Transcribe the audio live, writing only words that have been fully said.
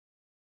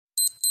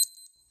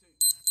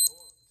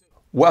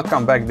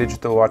Welcome back,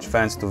 digital watch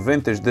fans, to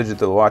Vintage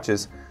Digital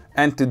Watches,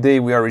 and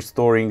today we are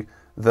restoring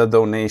the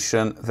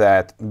donation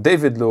that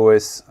David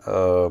Lewis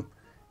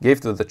gave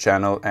to the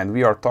channel, and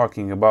we are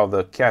talking about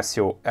the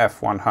Casio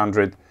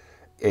F-100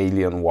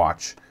 alien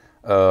watch.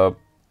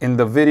 In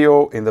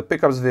the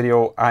pickups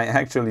video, I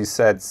actually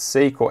said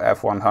Seiko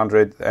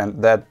F-100,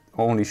 and that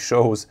only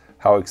shows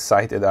how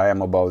excited I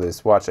am about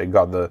this watch. I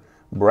got the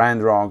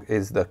brand wrong.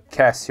 It's the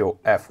Casio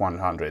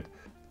F-100.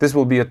 This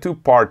will be a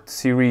two-part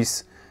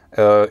series.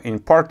 In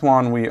part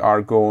one, we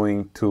are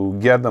going to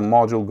get the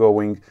module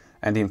going,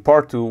 and in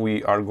part two,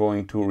 we are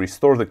going to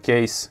restore the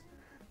case,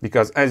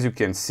 because as you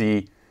can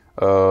see,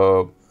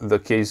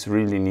 the case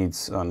really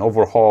needs an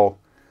overhaul.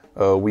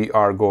 We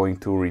are going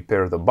to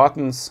repair the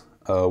buttons.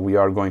 We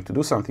are going to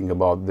do something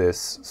about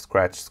this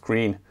scratched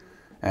screen,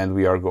 and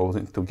we are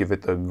going to give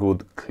it a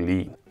good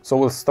clean. So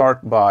we'll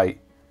start by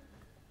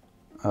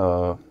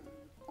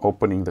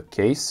opening the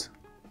case.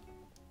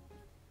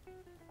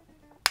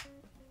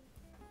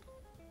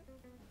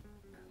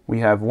 We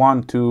have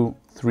 1, 2,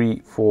 3,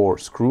 4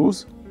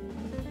 screws.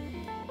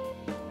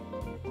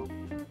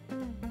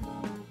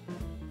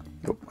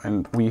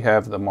 And we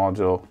have the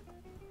module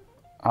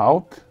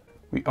out.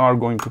 We are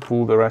going to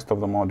pull the rest of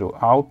the module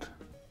out.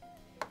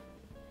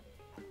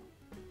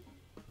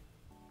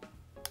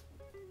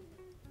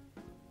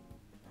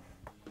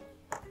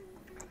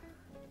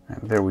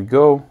 And there we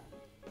go.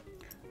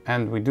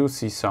 And we do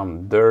see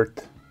some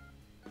dirt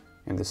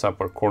in this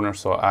upper corner,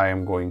 so I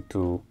am going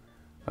to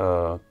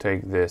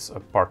take this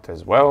apart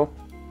as well.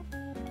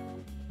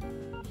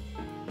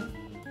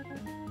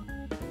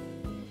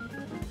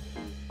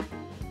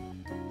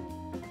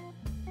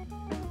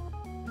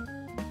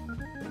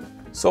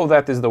 So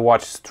that is the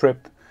watch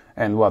stripped,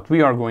 and what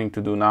we are going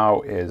to do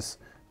now is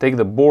take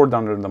the board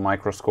under the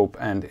microscope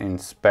and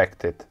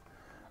inspect it.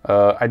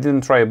 I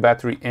didn't try a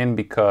battery in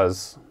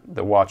because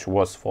the watch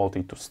was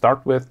faulty to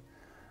start with,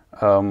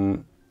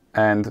 and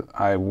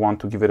I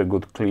want to give it a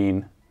good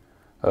clean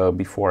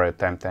before I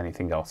attempt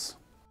anything else.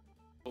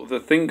 The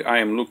thing I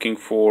am looking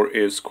for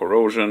is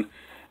corrosion,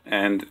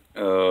 and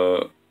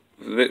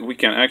we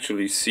can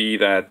actually see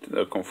that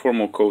the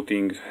conformal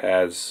coating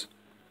has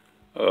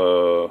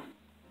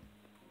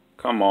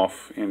come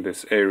off in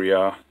this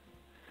area,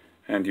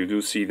 and you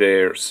do see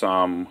there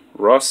some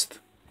rust,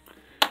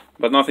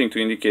 but nothing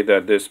to indicate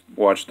that this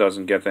watch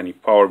doesn't get any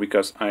power,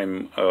 because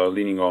I'm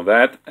leaning on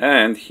that.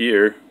 And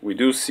here we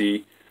do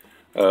see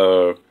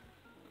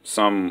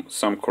some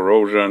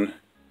corrosion.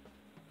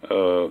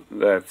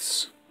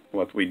 That's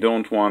what we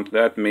don't want.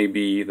 That may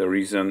be the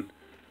reason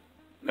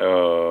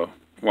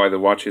why the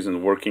watch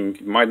isn't working.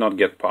 It might not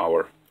get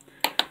power.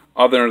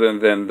 Other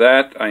than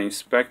that, I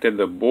inspected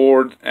the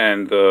board,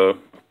 and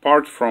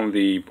apart from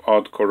the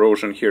odd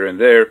corrosion here and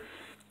there,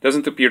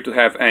 doesn't appear to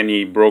have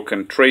any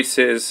broken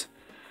traces.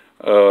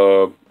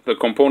 The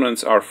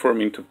components are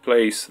firm into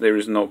place. There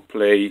is no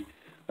play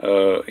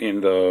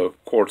in the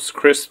quartz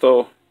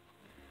crystal,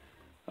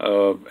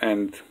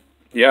 and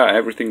yeah,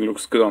 everything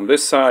looks good on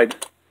this side,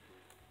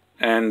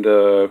 and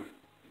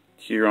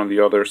here on the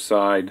other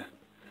side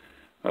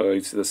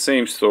it's the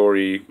same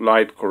story,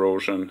 light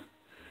corrosion.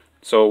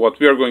 So what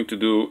we are going to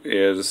do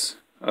is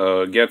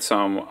get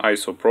some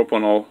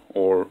isopropanol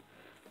or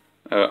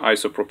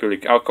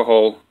isopropylic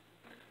alcohol,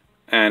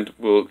 and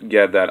we'll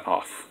get that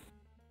off.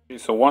 Okay,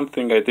 so one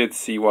thing I did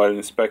see while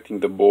inspecting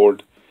the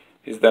board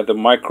is that the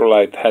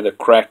microlight had a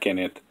crack in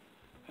it,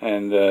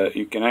 and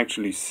you can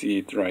actually see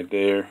it right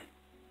there.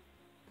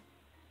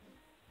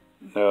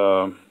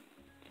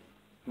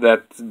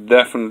 That's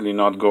definitely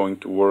not going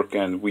to work,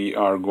 and we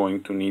are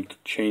going to need to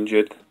change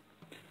it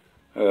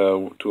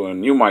to a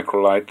new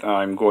microlight.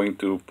 I'm going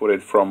to put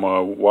it from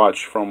a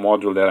watch from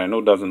module that I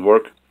know doesn't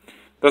work.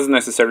 Doesn't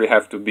necessarily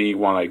have to be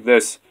one like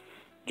this,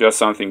 just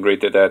something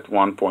rated at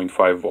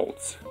 1.5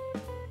 volts.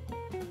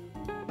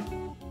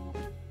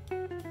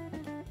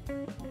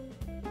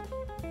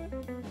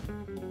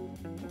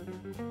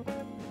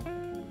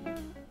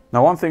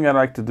 Now, one thing I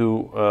like to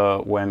do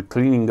when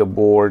cleaning a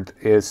board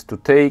is to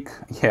take,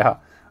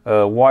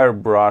 a wire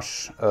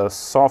brush, a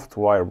soft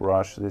wire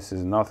brush. This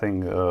is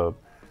nothing,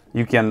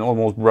 you can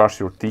almost brush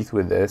your teeth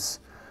with this,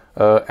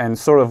 and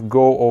sort of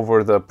go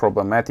over the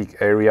problematic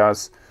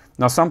areas.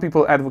 Now, some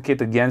people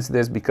advocate against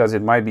this because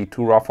it might be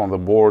too rough on the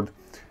board,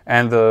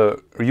 and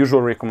the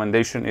usual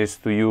recommendation is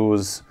to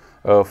use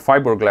a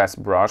fiberglass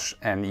brush,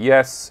 and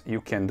yes,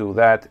 you can do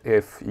that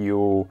if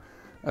you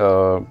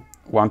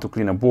want to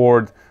clean a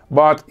board.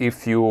 But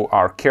if you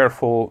are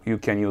careful, you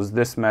can use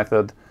this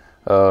method,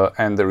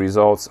 and the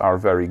results are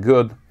very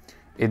good.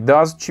 It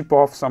does chip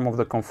off some of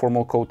the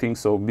conformal coating,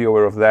 so be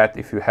aware of that.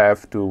 If you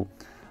have to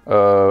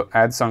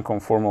add some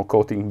conformal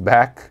coating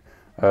back,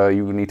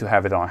 you need to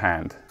have it on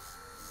hand.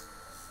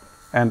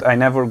 And I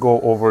never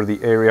go over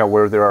the area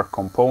where there are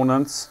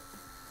components,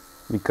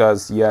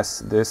 because yes,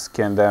 this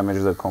can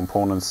damage the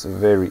components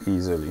very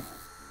easily.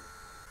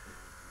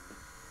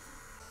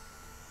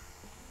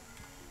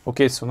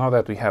 Okay, so now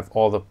that we have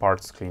all the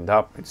parts cleaned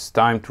up, it's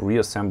time to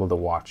reassemble the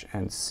watch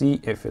and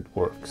see if it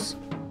works.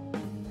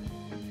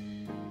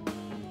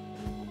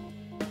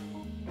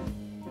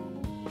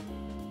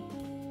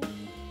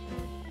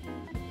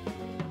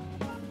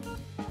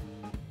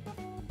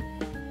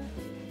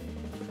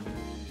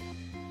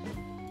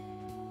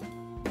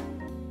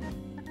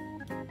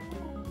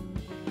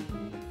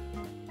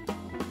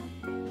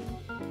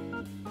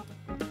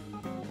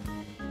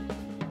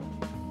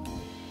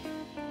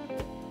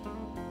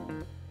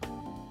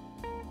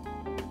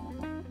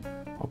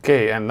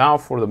 Okay, and now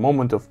for the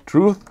moment of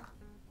truth.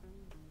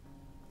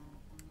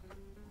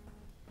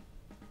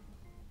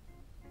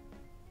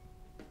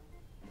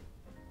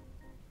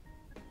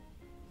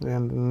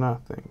 And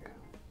nothing.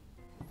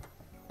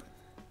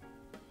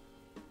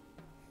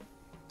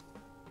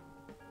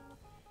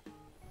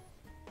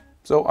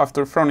 So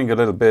after frowning a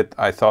little bit,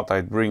 I thought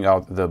I'd bring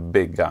out the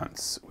big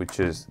guns, which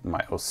is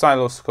my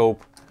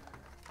oscilloscope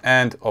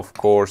and of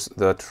course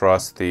the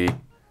trusty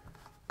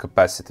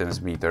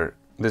capacitance meter.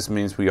 This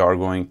means we are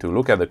going to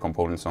look at the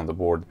components on the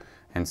board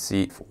and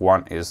see if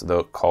one is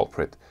the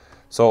culprit.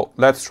 So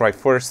let's try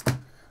first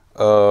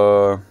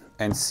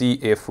and see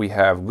if we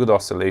have good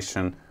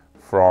oscillation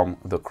from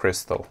the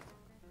crystal.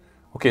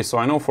 Okay, so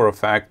I know for a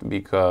fact,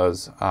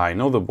 because I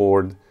know the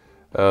board,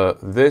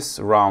 this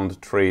round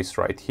trace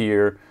right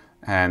here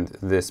and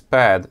this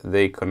pad,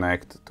 they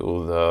connect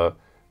to the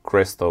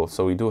crystal.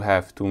 So we do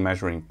have two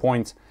measuring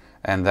points,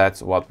 and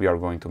that's what we are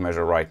going to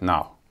measure right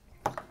now.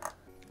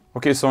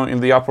 Okay, so in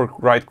the upper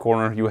right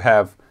corner you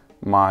have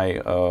my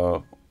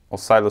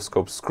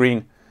oscilloscope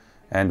screen,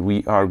 and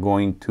we are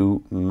going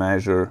to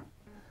measure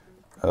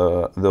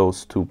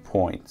those 2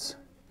 points.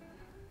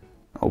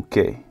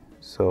 Okay,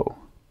 so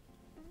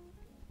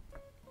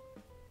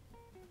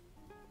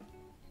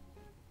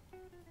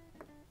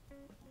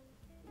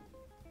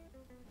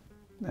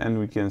and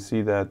we can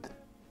see that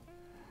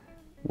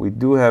we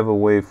do have a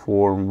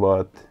waveform,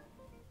 but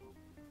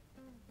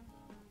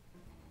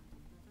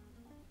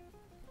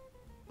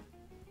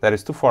that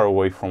is too far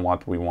away from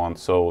what we want,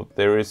 so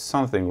there is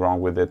something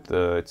wrong with it.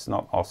 It's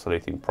not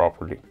oscillating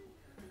properly.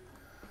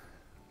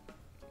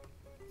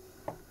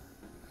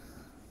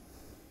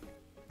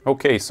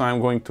 Okay, so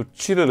I'm going to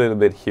cheat a little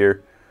bit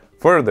here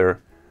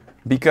further,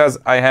 because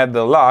I had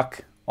the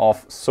luck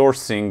of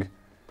sourcing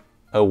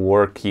a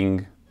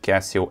working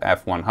Casio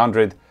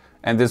F-100,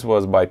 and this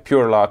was by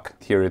pure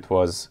luck. Here it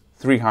was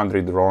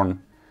 300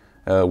 RON,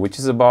 which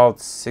is about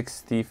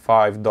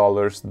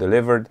 $65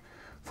 delivered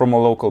from a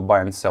local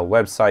buy and sell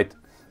website.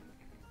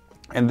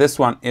 And this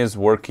one is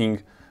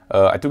working.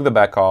 I took the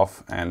back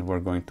off and we're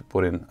going to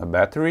put in a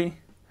battery,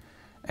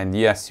 and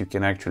yes, you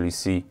can actually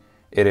see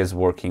it is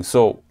working.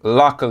 So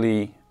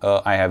luckily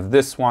I have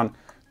this one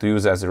to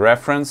use as a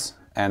reference,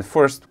 and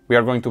first we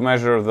are going to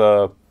measure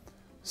the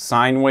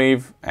sine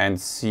wave and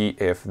see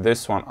if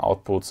this one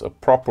outputs a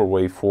proper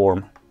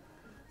waveform.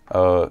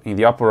 In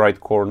the upper right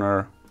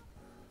corner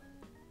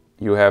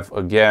you have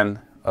again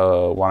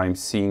what I'm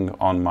seeing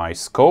on my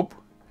scope.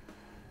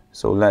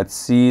 So let's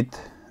see it.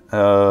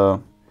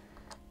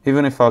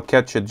 Even if I'll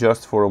catch it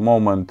just for a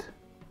moment,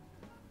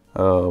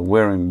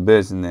 we're in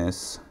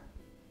business.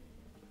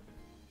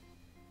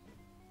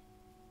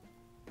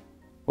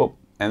 Oh,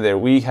 and there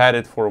we had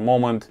it for a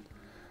moment.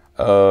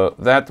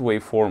 That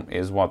waveform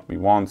is what we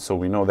want, so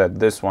we know that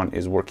this one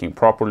is working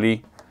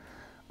properly.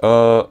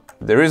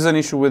 There is an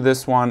issue with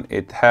this one.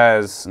 It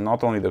has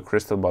not only the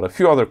crystal but a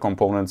few other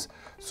components,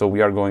 so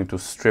we are going to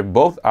strip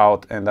both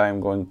out, and I am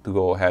going to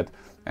go ahead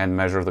and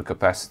measure the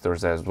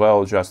capacitors as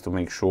well, just to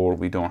make sure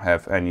we don't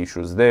have any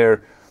issues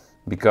there,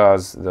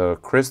 because the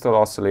crystal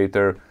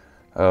oscillator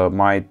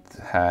might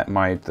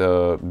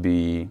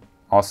be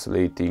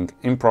oscillating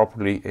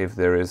improperly if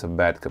there is a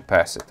bad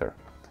capacitor.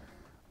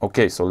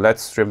 Okay, so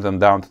let's strip them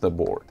down to the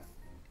board.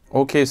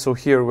 Okay, so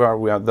here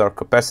we have our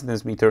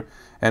capacitance meter,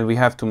 and we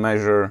have to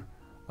measure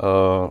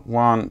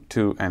 1,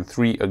 2, and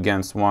 3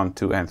 against 1,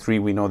 2, and 3.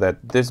 We know that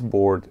this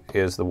board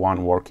is the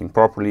one working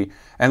properly,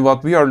 and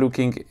what we are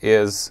looking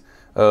is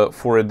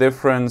for a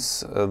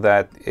difference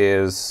that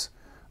is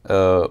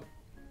not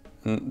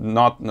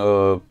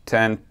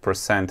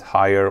 10%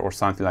 higher or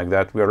something like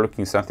that. We are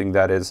looking something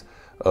that is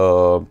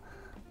a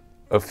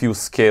few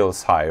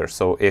scales higher.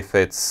 So if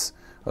it's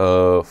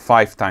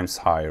 5 times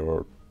higher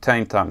or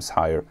 10 times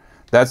higher,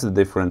 that's the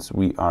difference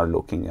we are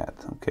looking at.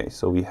 Okay,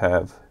 so we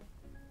have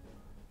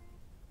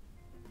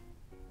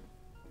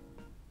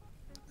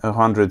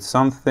 100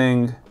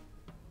 something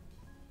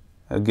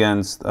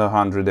against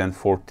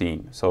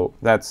 114, so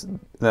that's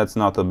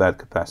not a bad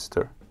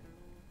capacitor.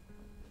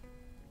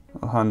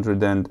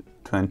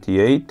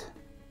 128,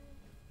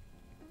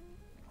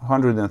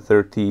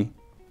 130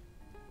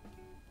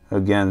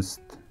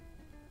 against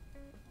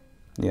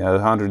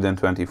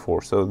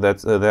 124, so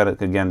that's that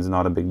again is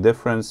not a big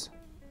difference.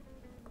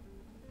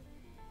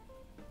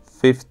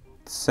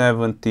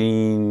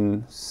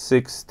 17,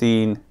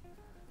 16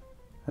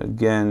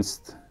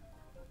 against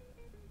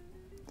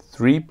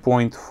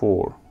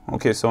 3.4.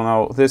 Okay, so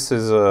now this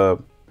is a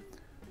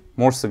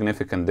more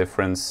significant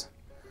difference,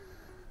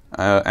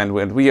 and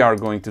what we are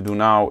going to do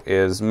now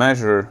is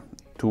measure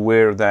to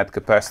where that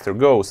capacitor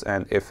goes,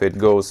 and if it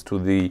goes to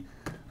the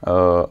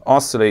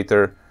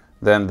oscillator,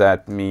 then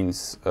that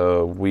means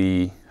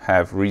we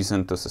have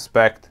reason to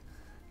suspect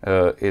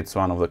it's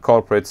one of the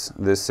culprits.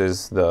 This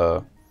is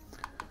the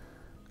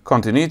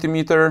continuity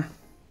meter,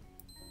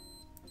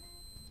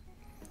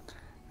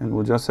 and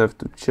we'll just have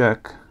to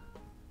check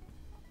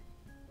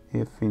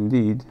if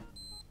indeed,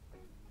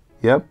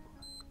 yep,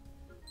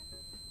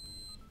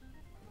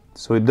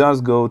 so it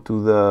does go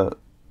to the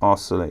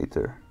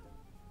oscillator.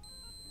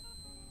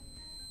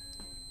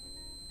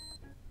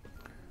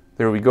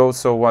 There we go.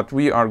 So what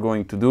we are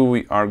going to do,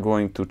 we are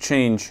going to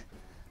change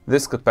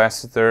this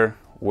capacitor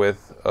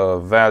with a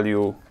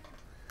value,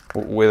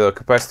 with a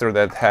capacitor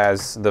that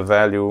has the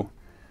value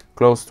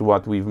close to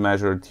what we've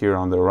measured here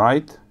on the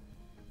right.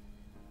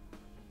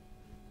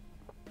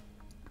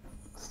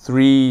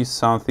 3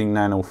 something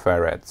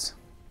nanofarads.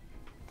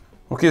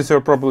 Okay, so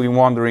you're probably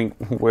wondering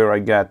where I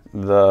get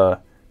the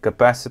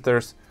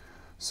capacitors.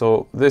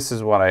 So this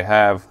is what I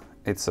have.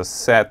 It's a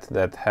set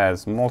that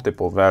has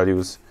multiple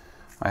values.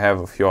 I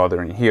have a few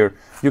other in here.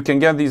 You can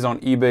get these on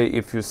eBay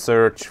if you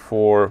search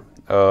for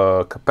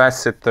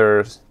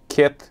capacitors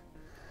kit,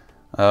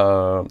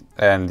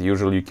 and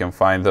usually you can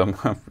find them.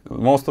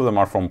 Most of them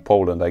are from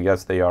Poland. I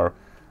guess they are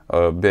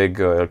big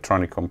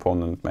electronic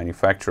component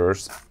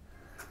manufacturers.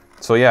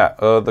 So yeah,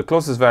 the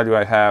closest value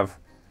I have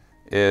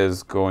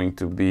is going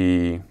to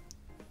be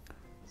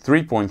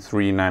 3.3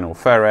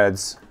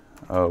 nanofarads.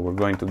 We're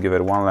going to give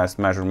it one last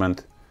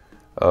measurement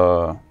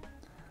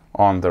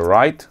on the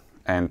right,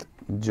 and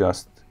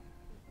just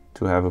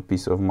to have a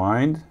peace of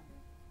mind,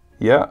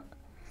 yeah,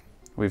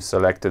 we've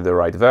selected the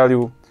right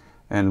value,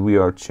 and we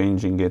are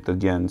changing it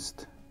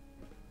against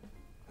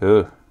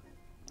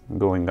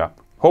going up.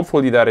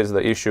 Hopefully that is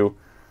the issue.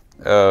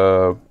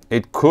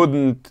 It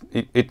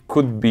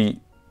could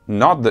be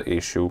not the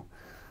issue,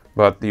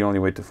 but the only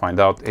way to find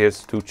out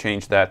is to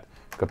change that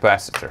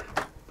capacitor.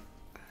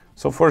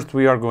 So first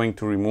we are going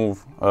to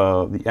remove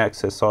the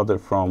excess solder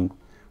from,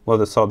 well,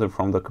 the solder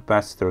from the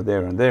capacitor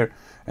there and there,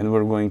 and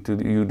we're going to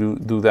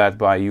do that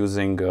by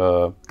using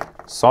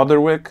solder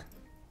wick.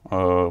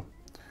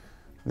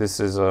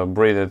 This is a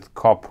braided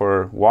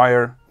copper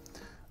wire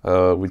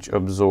which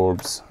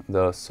absorbs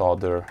the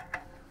solder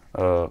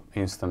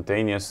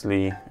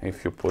instantaneously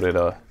if you put it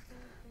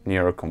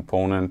near a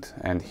component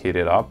and heat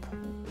it up.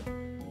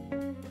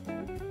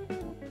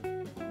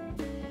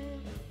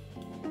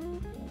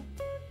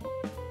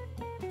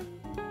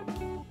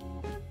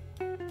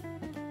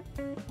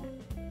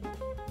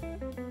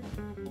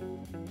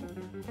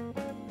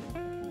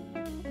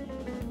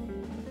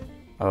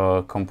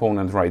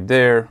 Component right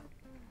there,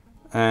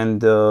 and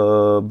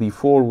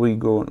before we're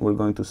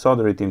going to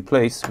solder it in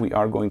place, we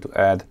are going to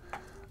add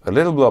a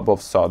little blob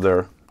of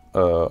solder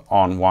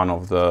on one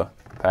of the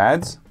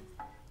pads.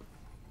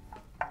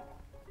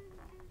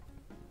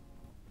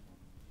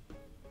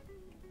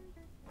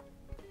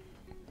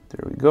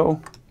 There we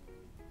go.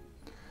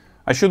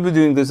 I should be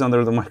doing this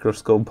under the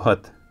microscope,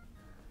 but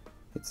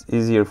it's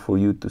easier for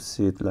you to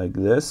see it like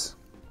this.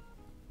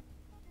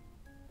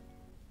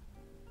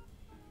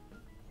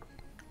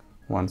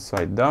 One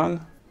side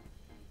done,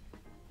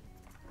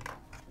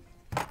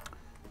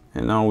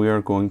 and now we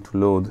are going to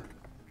load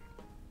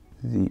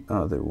the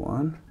other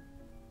one.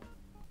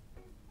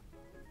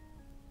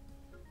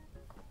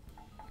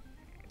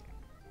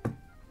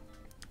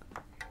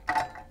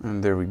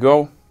 And there we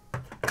go.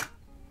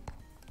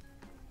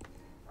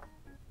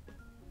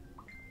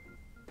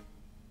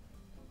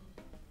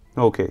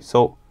 Okay,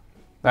 so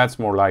that's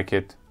more like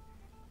it.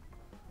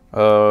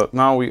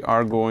 Now we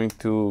are going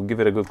to give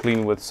it a good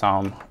clean with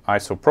some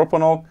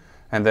isopropanol,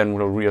 and then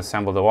we'll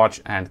reassemble the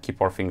watch and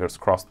keep our fingers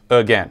crossed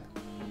again.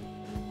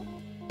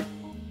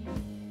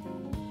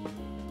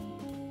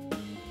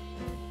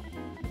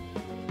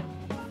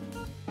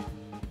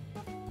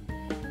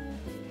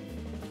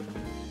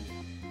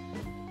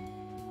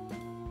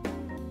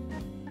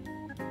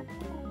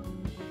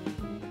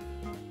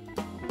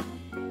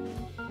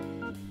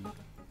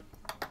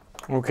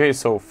 Okay,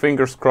 so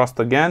fingers crossed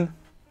again.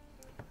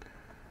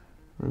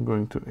 We're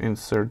going to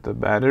insert the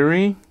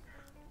battery.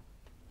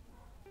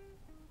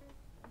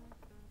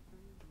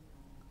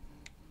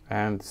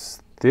 And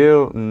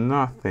still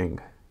nothing.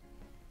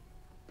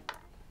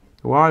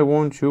 Why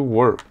won't you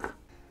work?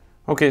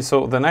 Okay,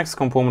 so the next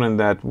component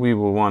that we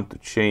will want to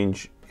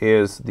change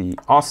is the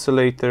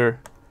oscillator.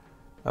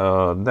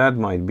 That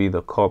might be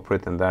the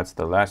culprit, and that's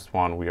the last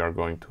one we are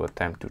going to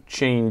attempt to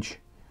change.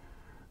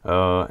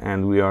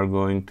 And we are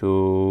going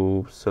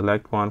to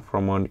select one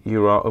from an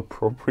era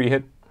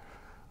appropriate.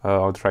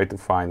 I'll try to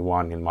find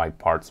one in my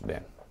parts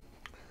bin.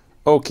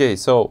 Okay,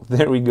 so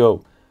there we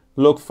go.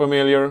 Look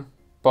familiar?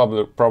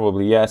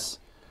 Probably yes.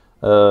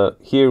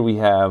 Here we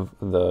have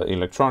the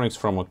electronics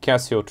from a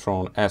Casio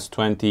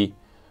S20,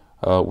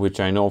 which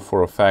I know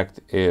for a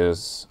fact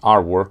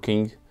are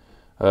working.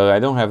 I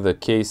don't have the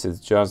case, it's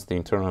just the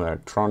internal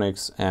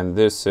electronics, and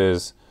this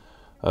is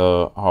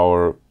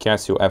our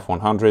Casio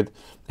F-100,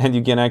 and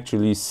you can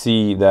actually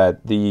see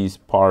that these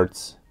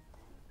parts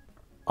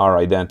are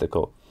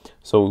identical.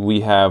 So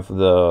we have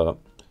the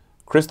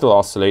crystal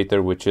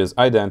oscillator, which is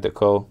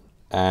identical,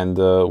 and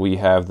we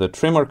have the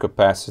trimmer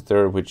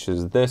capacitor, which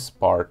is this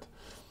part,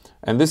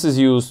 and this is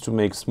used to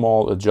make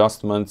small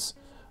adjustments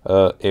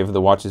if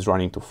the watch is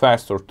running too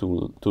fast or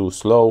too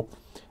slow,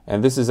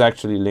 and this is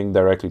actually linked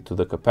directly to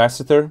the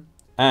capacitor.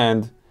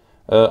 And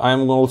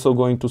I'm also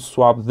going to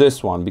swap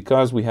this one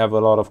because we have a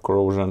lot of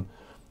corrosion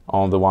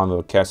on the one of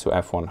the Casio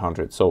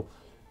F-100. So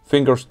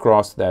fingers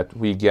crossed that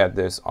we get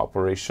this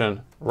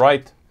operation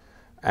right,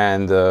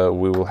 and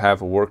we will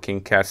have a working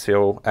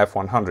Casio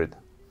F-100.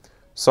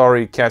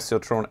 Sorry, Casio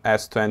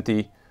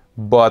S20,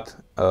 but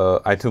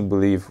I do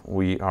believe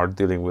we are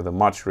dealing with a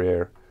much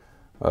rare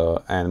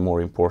and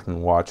more important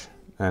watch,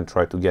 and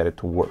try to get it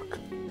to work.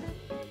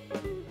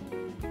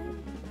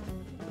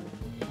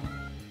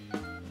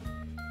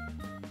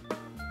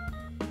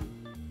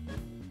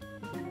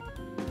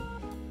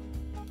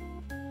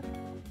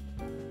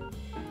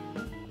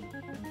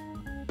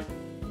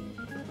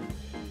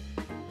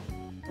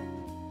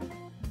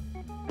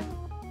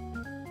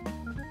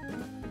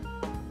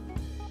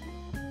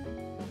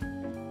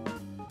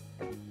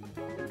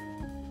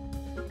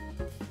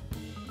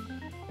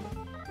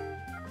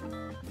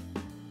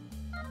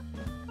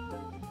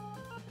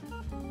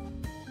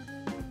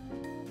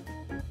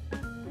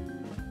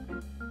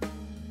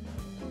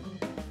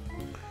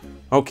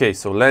 Okay,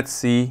 so let's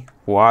see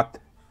what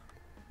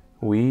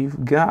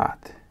we've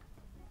got.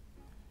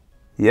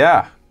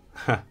 Yeah,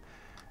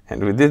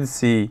 and we did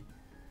see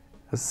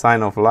a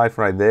sign of life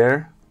right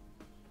there,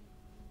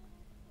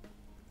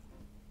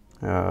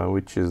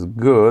 which is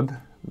good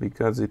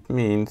because it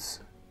means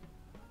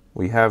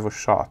we have a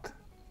shot.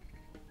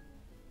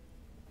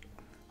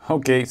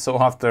 Okay, so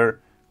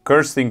after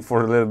cursing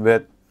for a little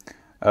bit,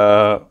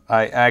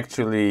 I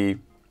actually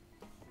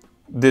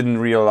didn't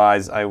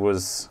realize I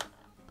was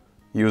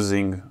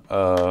using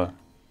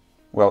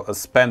well, a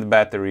spent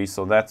battery.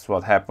 So that's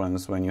what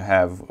happens when you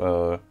have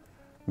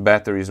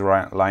batteries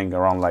lying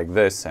around like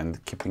this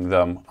and keeping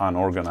them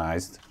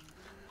unorganized.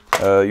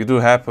 You do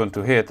happen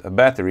to hit a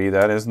battery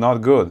that is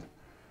not good.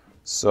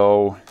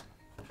 So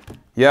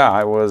yeah,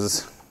 I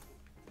was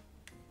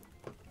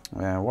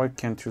why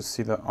can't you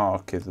see the, oh,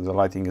 okay, the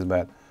lighting is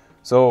bad.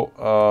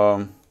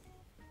 So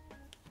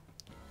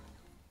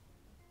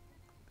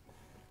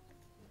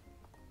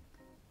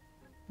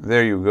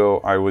there you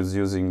go. I was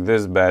using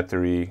this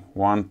battery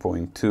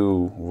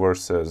 1.2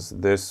 versus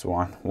this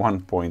one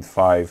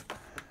 1.5,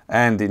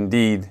 and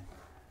indeed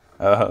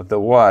the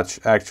watch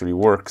actually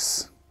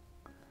works,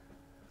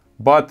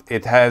 but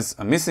it has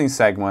a missing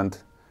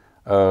segment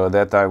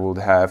that I would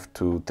have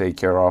to take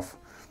care of.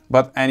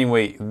 But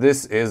anyway,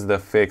 this is the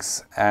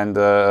fix, and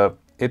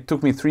it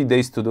took me 3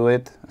 days to do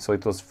it, so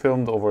it was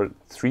filmed over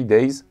 3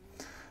 days.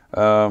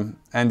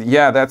 And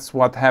yeah, that's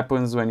what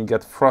happens when you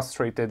get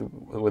frustrated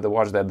with a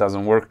watch that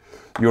doesn't work.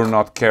 You're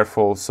not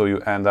careful, so you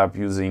end up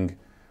using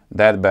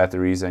dead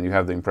batteries and you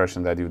have the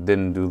impression that you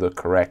didn't do the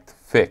correct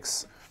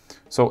fix.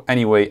 So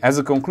anyway, as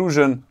a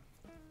conclusion,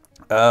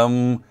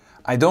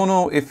 I don't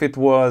know if it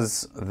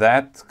was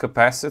that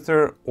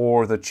capacitor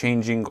or the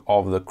changing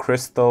of the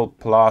crystal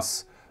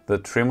plus the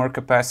trimmer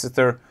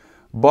capacitor,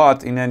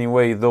 but in any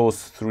way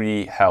those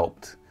three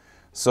helped.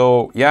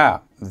 So yeah,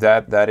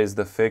 that is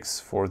the fix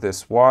for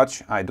this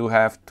watch. I do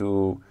have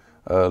to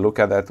look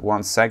at that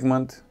one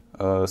segment,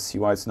 see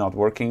why it's not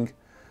working,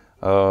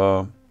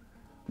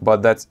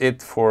 but that's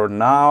it for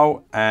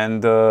now,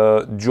 and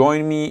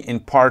join me in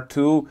part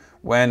 2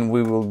 when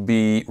we will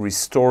be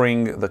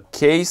restoring the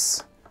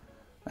case.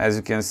 As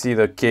you can see,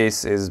 the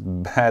case is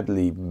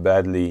badly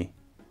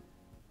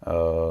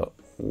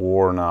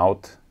worn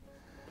out,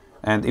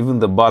 and even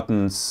the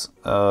buttons,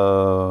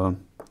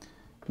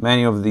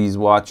 many of these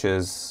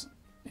watches,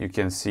 you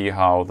can see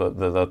how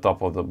the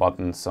top of the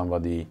button,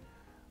 somebody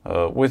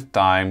with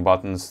time,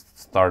 buttons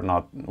start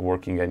not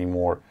working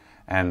anymore,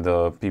 and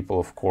people,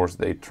 of course,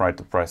 they try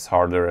to press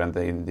harder, and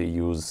they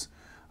use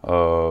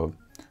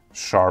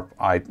sharp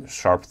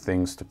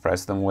things to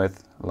press them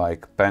with,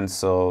 like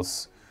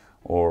pencils,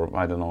 or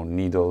I don't know,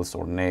 needles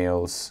or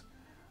nails.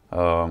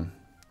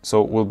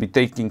 So we'll be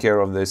taking care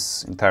of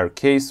this entire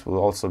case. We'll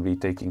also be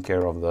taking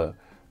care of the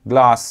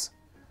glass.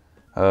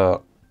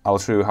 I'll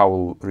show you how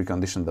we'll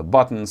recondition the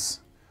buttons.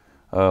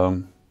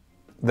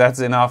 That's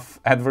enough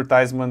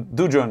advertisement.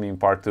 Do join me in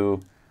part 2.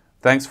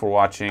 Thanks for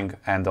watching,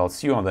 and I'll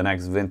see you on the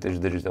next Vintage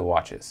Digital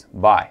Watches.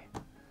 Bye.